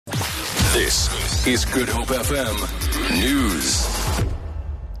This is Good Hope FM News.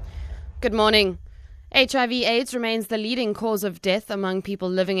 Good morning. HIV/AIDS remains the leading cause of death among people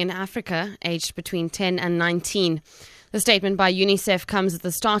living in Africa, aged between 10 and 19. The statement by UNICEF comes at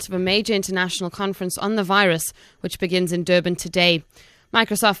the start of a major international conference on the virus, which begins in Durban today.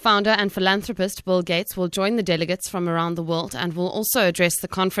 Microsoft founder and philanthropist Bill Gates will join the delegates from around the world and will also address the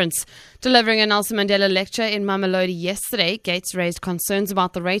conference. Delivering a Nelson Mandela lecture in Mamelodi yesterday, Gates raised concerns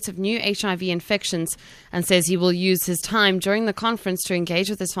about the rate of new HIV infections and says he will use his time during the conference to engage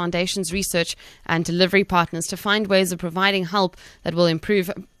with his foundation's research and delivery partners to find ways of providing help that will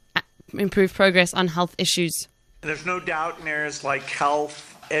improve progress on health issues. There's no doubt in areas like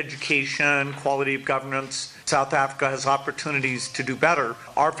health, education, quality of governance, South Africa has opportunities to do better.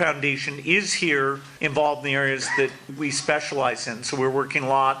 Our foundation is here involved in the areas that we specialize in. So we're working a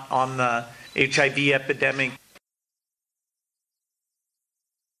lot on the HIV epidemic.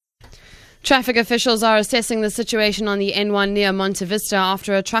 Traffic officials are assessing the situation on the N1 near Monte Vista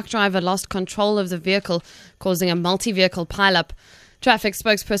after a truck driver lost control of the vehicle, causing a multi-vehicle pileup. Traffic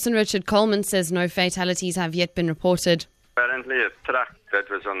spokesperson Richard Coleman says no fatalities have yet been reported. Apparently a truck that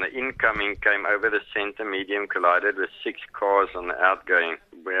was on the incoming came over the center medium, collided with 6 cars on the outgoing.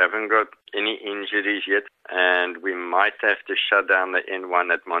 We haven't got any injuries yet, and we might have to shut down the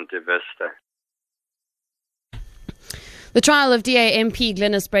N1 at Monte Vista. The trial of DA MP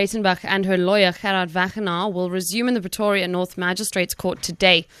Glynis Breitenbach and her lawyer Gerard Wagenaar will resume in the Pretoria North Magistrates Court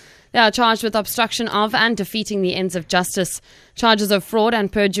today. They are charged with obstruction of and defeating the ends of justice. Charges of fraud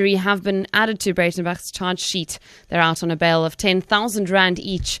and perjury have been added to Breitenbach's charge sheet. They're out on a bail of 10,000 rand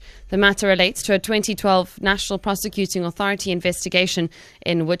each. The matter relates to a 2012 National Prosecuting Authority investigation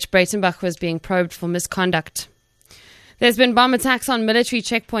in which Breitenbach was being probed for misconduct. There's been bomb attacks on military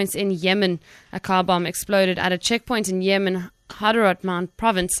checkpoints in Yemen. A car bomb exploded at a checkpoint in Yemen, Hadramaut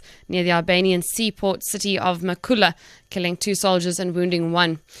province, near the Albanian seaport city of Makula, killing 2 soldiers and wounding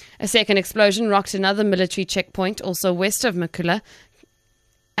 1. A second explosion rocked another military checkpoint, also west of Makula,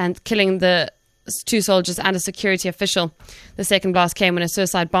 and killing the 2 soldiers and a security official. The second blast came when a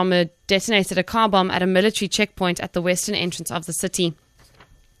suicide bomber detonated a car bomb at a military checkpoint at the western entrance of the city.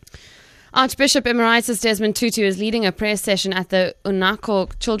 Archbishop Emeritus Desmond Tutu is leading a prayer session at the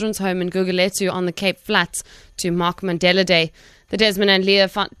Unako Children's Home in Gugulethu on the Cape Flats to mark Mandela Day. The Desmond and Leah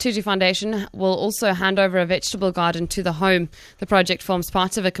Tutu Foundation will also hand over a vegetable garden to the home. The project forms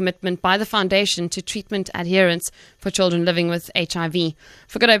part of a commitment by the foundation to treatment adherence for children living with HIV.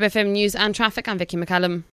 For Good Hope FM News and Traffic, I'm Vicky McCallum.